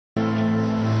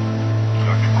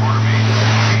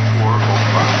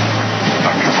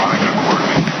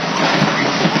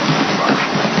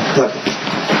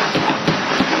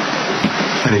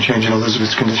Any change in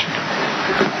Elizabeth's condition?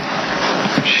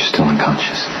 She's still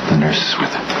unconscious. The nurse is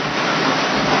with her.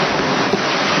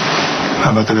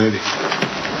 How about the baby?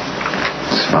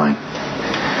 It's fine.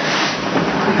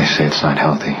 They say it's not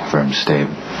healthy for him to stay.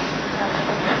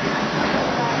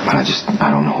 But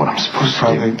I don't know what I'm supposed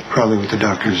to do. Probably what the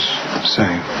doctor's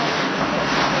saying.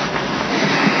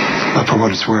 But for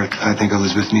what it's worth, I think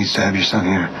Elizabeth needs to have your son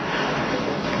here.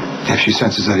 If she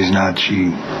senses that he's not,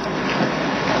 she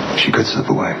could slip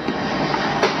away.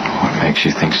 What makes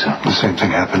you think so? The same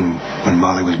thing happened when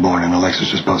Molly was born and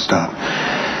Alexis was post-op.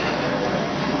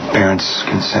 Parents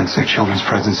can sense their children's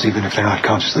presence even if they're not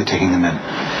consciously taking them in.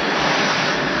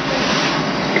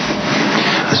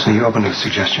 Listen, are you open to a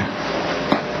suggestion?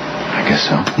 I guess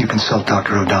so. You consult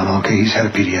Dr. O'Donnell, okay? He's head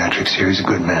of pediatrics here. He's a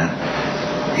good man.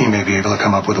 He may be able to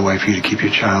come up with a way for you to keep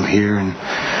your child here and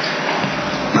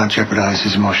not jeopardize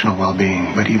his emotional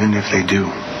well-being. But even if they do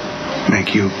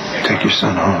make you take your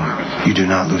son home, you do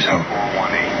not lose hope.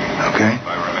 Okay?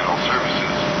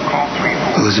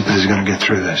 Elizabeth is going to get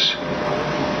through this.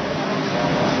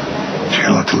 She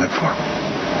got a lot to live for.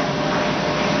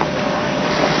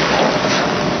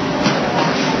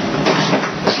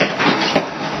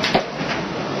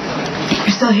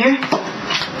 You're still here?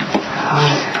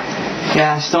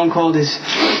 Yeah, Stone Cold is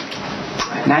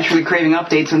naturally craving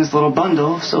updates on this little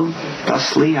bundle, so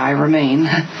thusly I remain.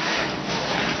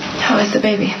 How is the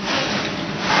baby?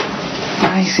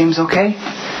 He seems okay.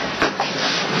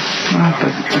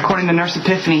 But according to Nurse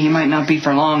Epiphany, he might not be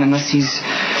for long unless he's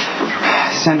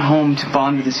sent home to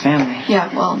bond with his family.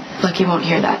 Yeah, well, Lucky won't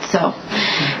hear that, so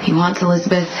he wants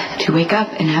Elizabeth to wake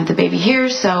up and have the baby here,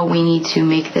 so we need to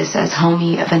make this as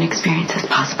homey of an experience as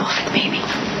possible for the baby.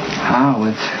 How?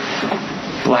 With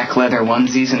black leather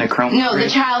onesies and a chrome... No, the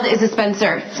child is a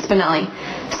Spinelli.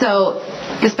 So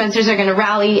the Spencers are going to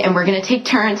rally, and we're going to take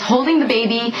turns holding the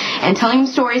baby and telling him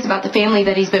stories about the family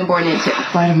that he's been born into.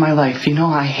 Light of my life, you know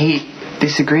I hate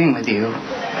disagreeing with you.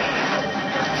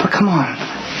 But come on.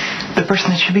 The person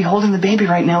that should be holding the baby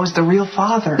right now is the real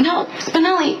father. No,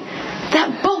 Spinelli,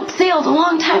 that boat sailed a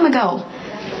long time ago.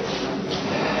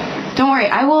 Don't worry,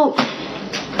 I will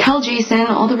tell Jason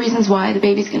all the reasons why the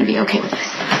baby's going to be okay with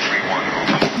us.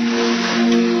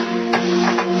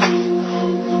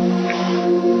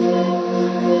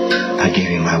 I gave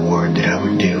you my word that I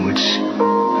would do what's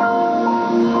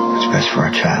best for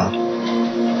our child.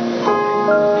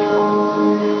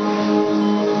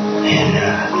 And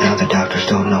now the doctors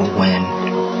don't know when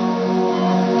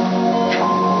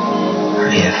or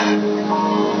if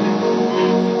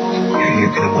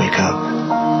you're going to wake up.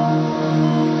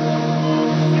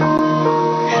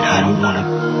 And I don't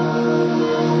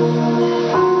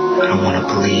want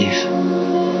to believe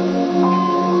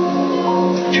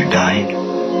that you're dying.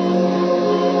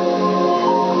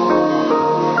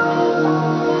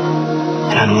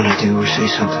 And I don't want to do or say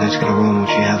something that's going to ruin what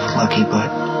you have with Lucky, but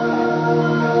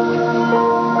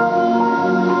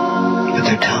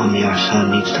they're telling me our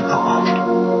son needs to go home.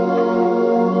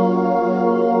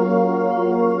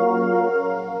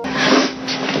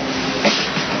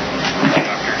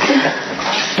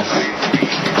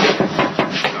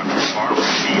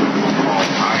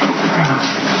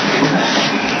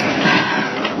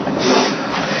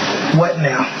 What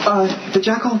now? The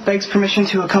jackal begs permission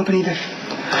to accompany the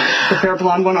fair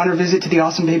blonde one on her visit to the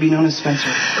awesome baby known as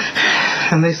Spencer.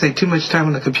 And they say too much time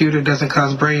on the computer doesn't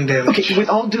cause brain damage. Okay, with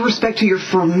all due respect to your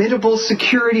formidable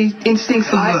security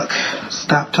instincts, Look,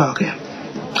 stop talking.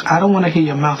 I don't want to hear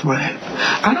your mouth running.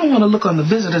 I don't want to look on the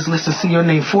visitors list and see your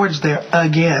name forged there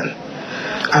again.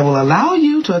 I will allow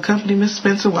you to accompany Miss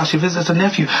Spencer while she visits her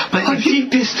nephew, but Our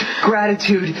deepest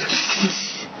gratitude.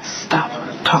 Stop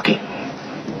talking.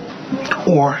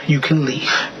 Or you can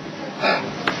leave.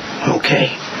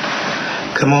 Okay.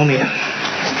 Come on in.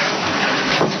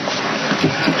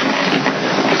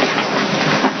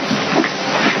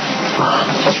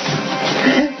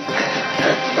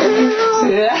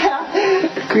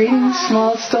 Greetings,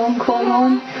 small stone cold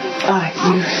one.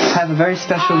 You have a very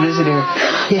special visitor.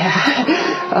 Yeah.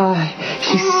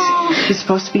 She's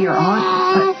supposed to be your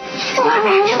aunt, but...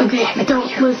 Okay,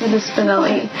 don't listen to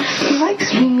Spinelli. He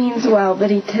likes me, means well, but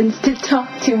he tends to talk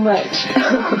too much.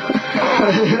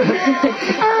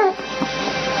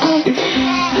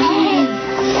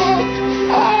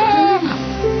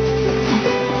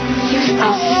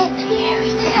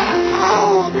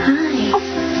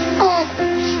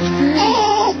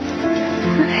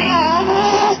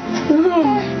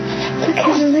 Look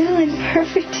how little and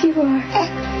perfect you are.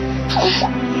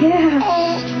 Yeah.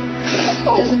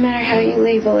 Doesn't matter how you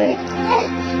label it.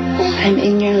 I'm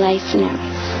in your life now.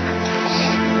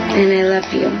 And I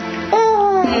love you.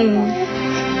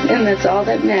 And that's all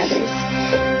that matters.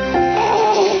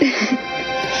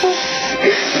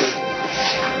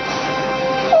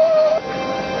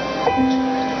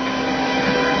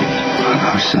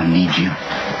 Our son needs you.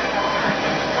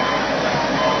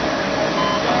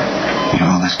 You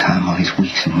know, all this time, all these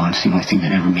weeks and months, the only thing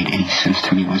that ever made any sense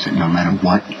to me was that no matter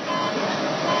what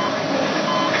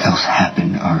else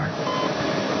happened, our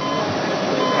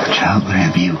child would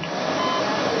have you.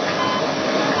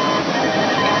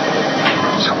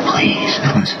 So please,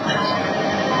 Elizabeth.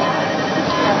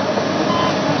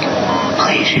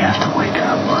 Please, you have to wake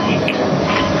up, please.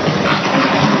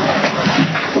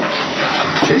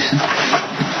 Jason?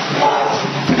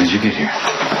 When did you get here?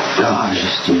 Oh, I was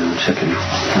just, checking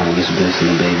on Elizabeth and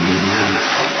the baby.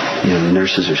 And, the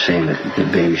nurses are saying that the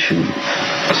baby shouldn't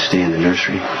stay in the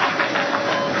nursery.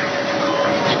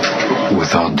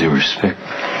 With all due respect,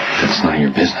 that's not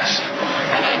your business.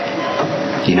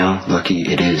 Lucky,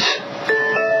 it is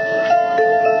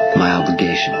my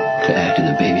obligation to act in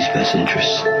the baby's best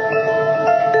interests.